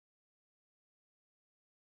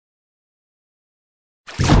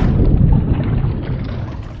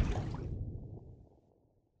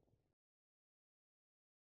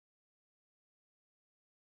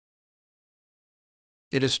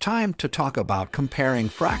It is time to talk about comparing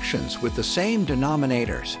fractions with the same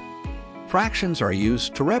denominators. Fractions are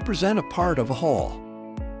used to represent a part of a whole.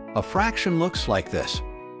 A fraction looks like this.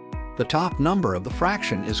 The top number of the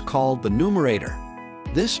fraction is called the numerator.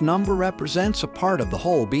 This number represents a part of the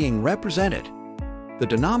whole being represented. The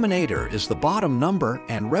denominator is the bottom number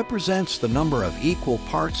and represents the number of equal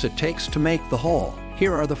parts it takes to make the whole.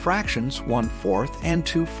 Here are the fractions 1/4 and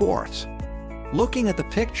 2/4. Looking at the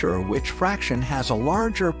picture, which fraction has a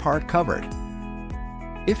larger part covered?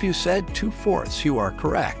 If you said 2/4, you are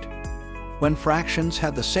correct. When fractions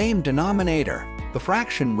have the same denominator, the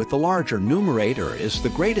fraction with the larger numerator is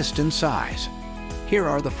the greatest in size. Here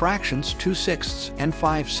are the fractions 2/6 and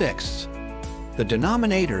 5/6. The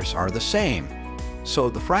denominators are the same, so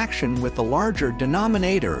the fraction with the larger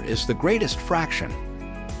denominator is the greatest fraction.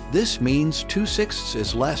 This means 2/6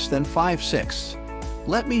 is less than 5/6.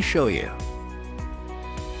 Let me show you.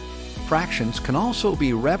 Fractions can also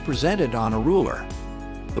be represented on a ruler.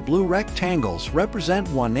 The blue rectangles represent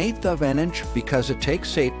 1/8 of an inch because it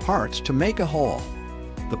takes 8 parts to make a whole.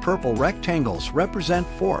 The purple rectangles represent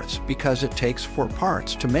fourths because it takes 4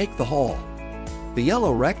 parts to make the whole. The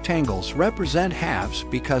yellow rectangles represent halves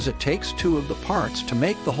because it takes 2 of the parts to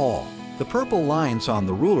make the whole. The purple lines on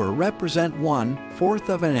the ruler represent 1/4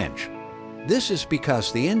 of an inch. This is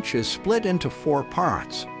because the inch is split into 4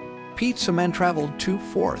 parts. Pizza Man traveled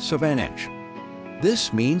 2/4 of an inch.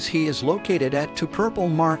 This means he is located at 2 purple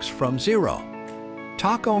marks from 0.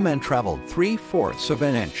 Taco Man traveled 3/4 of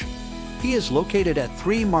an inch. He is located at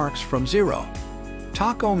 3 marks from 0.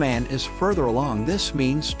 Taco Man is further along. This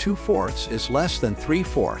means 2/4 is less than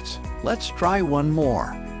 3/4. Let's try one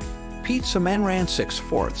more. Pizza Man ran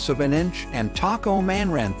 6/4 of an inch and Taco Man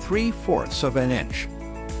ran 3/4 of an inch.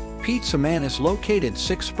 Pizza Man is located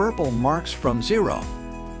 6 purple marks from 0.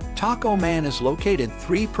 Taco Man is located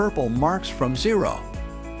 3 purple marks from 0.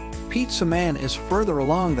 Pizza Man is further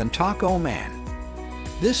along than Taco Man.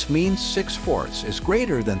 This means 6/4 is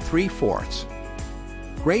greater than 3/4.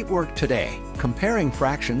 Great work today, comparing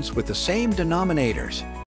fractions with the same denominators.